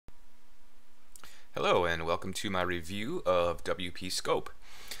Hello and welcome to my review of WPScope.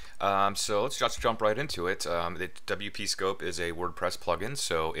 So let's just jump right into it. The WPScope is a WordPress plugin,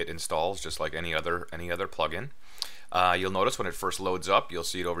 so it installs just like any other plugin. You'll notice when it first loads up, you'll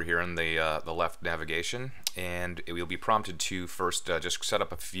see it over here in the left navigation, and you'll be prompted to first just set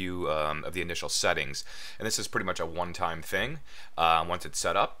up a few of the initial settings. And this is pretty much a one-time thing. Once it's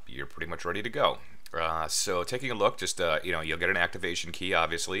set up, you're pretty much ready to go. So taking a look, just you'll get an activation key,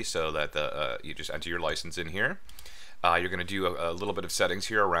 obviously, so that you just enter your license in here. You're going to do a little bit of settings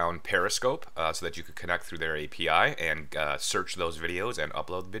here around Periscope, so that you can connect through their API and search those videos and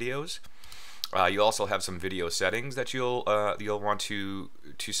upload videos. You also have some video settings that you'll want to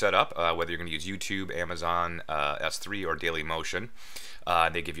set up, whether you're going to use YouTube, Amazon, S3, or Dailymotion.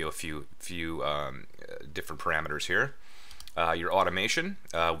 They give you a few different parameters here. Your automation,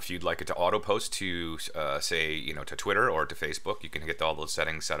 if you'd like it to auto post to say to Twitter or to Facebook, you can get all those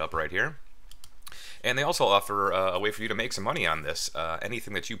settings set up right here. And they also offer a way for you to make some money on this.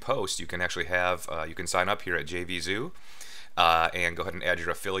 Anything that you post, you can actually have, you can sign up here at JVZoo and go ahead and add your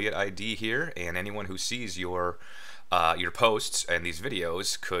affiliate ID here, and anyone who sees your posts and these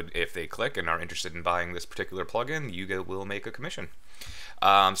videos could, if they click and are interested in buying this particular plugin, you will make a commission.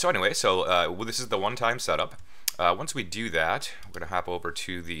 So anyway, this is the one-time setup. Once we do that, we're going to hop over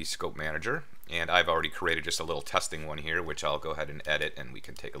to the Scope Manager, and I've already created just a little testing one here, which I'll go ahead and edit, and we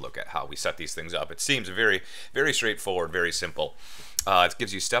can take a look at how we set these things up. It seems very, very straightforward, very simple. It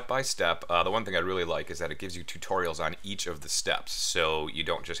gives you step-by-step. The one thing I really like is that it gives you tutorials on each of the steps, so you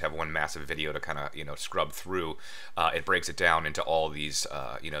don't just have one massive video to kind of scrub through. It breaks it down into all these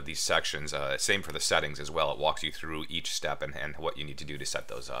these sections. Same for the settings as well. It walks you through each step and what you need to do to set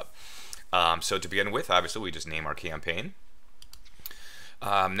those up. So to begin with, obviously, we just name our campaign.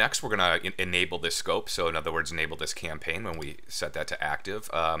 Next, we're going to enable this scope. So in other words, enable this campaign when we set that to active.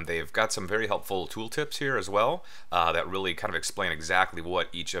 They've got some very helpful tooltips here as well that really kind of explain exactly what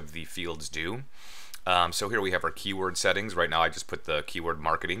each of the fields do. So here we have our keyword settings. Right now I just put the keyword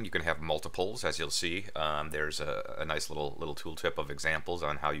marketing. You can have multiples, as you'll see. There's a nice little tooltip of examples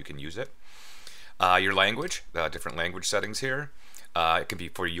on how you can use it. Your language, different language settings here. It can be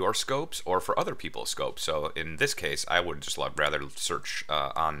for your scopes or for other people's scopes. So in this case, I would just rather search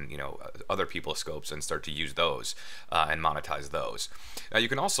on other people's scopes and start to use those and monetize those. Now you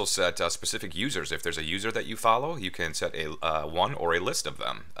can also set specific users. If there's a user that you follow, you can set a one or a list of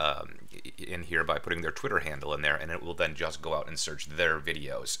them in here by putting their Twitter handle in there, and it will then just go out and search their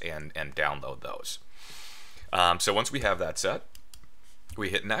videos and download those. So once we have that set, we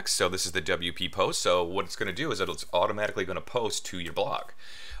hit next. So this is the WP post. So what it's going to do is it's automatically going to post to your blog.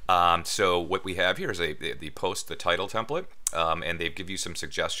 So what we have here is the post, the title template, and they give you some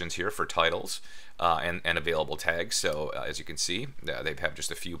suggestions here for titles and available tags. So as you can see, they have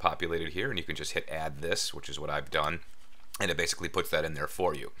just a few populated here, and you can just hit add this, which is what I've done. And it basically puts that in there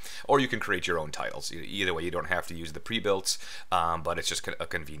for you. Or you can create your own titles. Either way, you don't have to use the pre-builts, but it's just a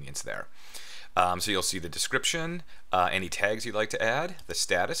convenience there. So you'll see the description, any tags you'd like to add, the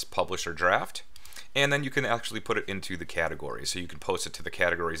status, publish or draft, and then you can actually put it into the categories. So you can post it to the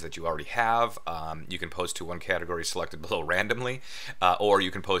categories that you already have. You can post to one category selected below randomly, or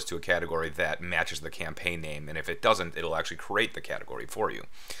you can post to a category that matches the campaign name, and if it doesn't, it'll actually create the category for you.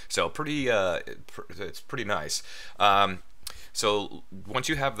 So it's pretty nice. So once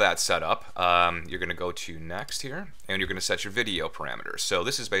you have that set up, you're going to go to next here, and you're going to set your video parameters. So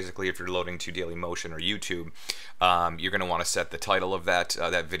this is basically if you're loading to Dailymotion or YouTube, you're going to want to set the title of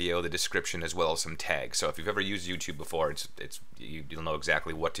that video, the description, as well as some tags. So if you've ever used YouTube before, you'll know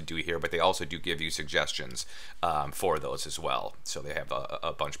exactly what to do here, but they also do give you suggestions for those as well. So they have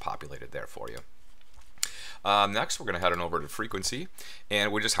a bunch populated there for you. Next, we're going to head on over to frequency,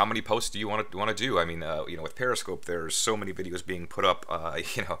 and we're just how many posts do you want to do? I mean, with Periscope, there's so many videos being put up,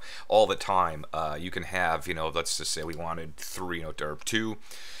 all the time. You can have, let's just say we wanted two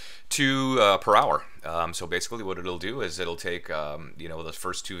per hour. So basically, what it'll do is it'll take, those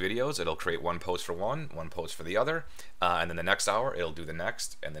first two videos, it'll create one post for one post for the other, and then the next hour, it'll do the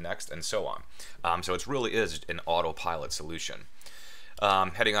next, and so on. So it really is an autopilot solution.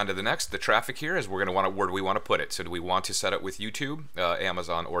 Heading on to the next, the traffic here is where do we want to put it? So do we want to set it with YouTube,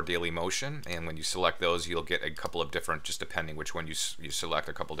 Amazon, or Dailymotion? And when you select those, you'll get a couple of different, just depending which one you select,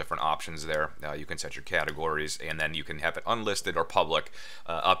 a couple different options there. You can set your categories, and then you can have it unlisted or public,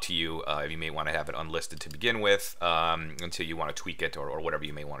 up to you. You may want to have it unlisted to begin with until you want to tweak it or whatever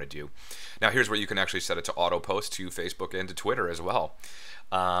you may want to do. Now here's where you can actually set it to auto post to Facebook and to Twitter as well.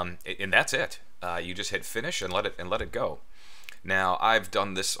 And that's it. You just hit finish and let it go. Now, I've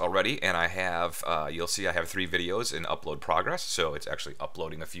done this already, and I have, you'll see I have 3 videos in upload progress, so it's actually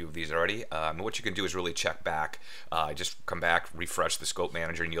uploading a few of these already. What you can do is really check back, just come back, refresh the scope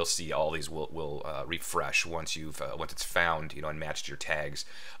manager, and you'll see all these will refresh once once it's found, and matched your tags,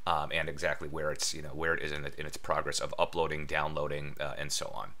 and exactly where it's, where it is in its progress of uploading, downloading, and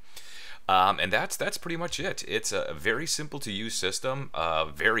so on. And that's pretty much it. It's a very simple to use system,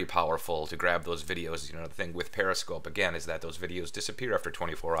 very powerful to grab those videos. The thing with Periscope, again, is that those videos disappear after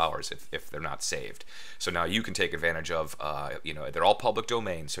 24 hours if they're not saved. So now you can take advantage of, they're all public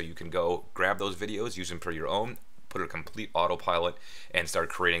domain, so you can go grab those videos, use them for your own, put a complete autopilot, and start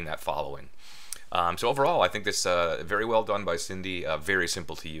creating that following. So overall, I think this very well done by Cindy, very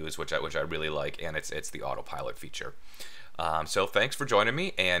simple to use, which I really like, and it's the autopilot feature. So thanks for joining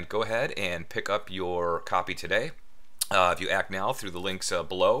me, and go ahead and pick up your copy today. If you act now through the links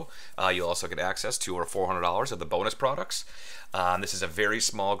below, you'll also get access to our $400 of the bonus products. This is a very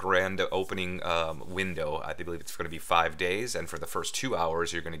small grand opening window. I believe it's going to be 5 days, and for the first 2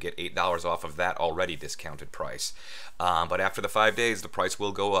 hours, you're going to get $8 off of that already discounted price. But after the 5 days, the price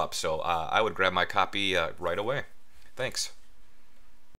will go up, so I would grab my copy right away. Thanks.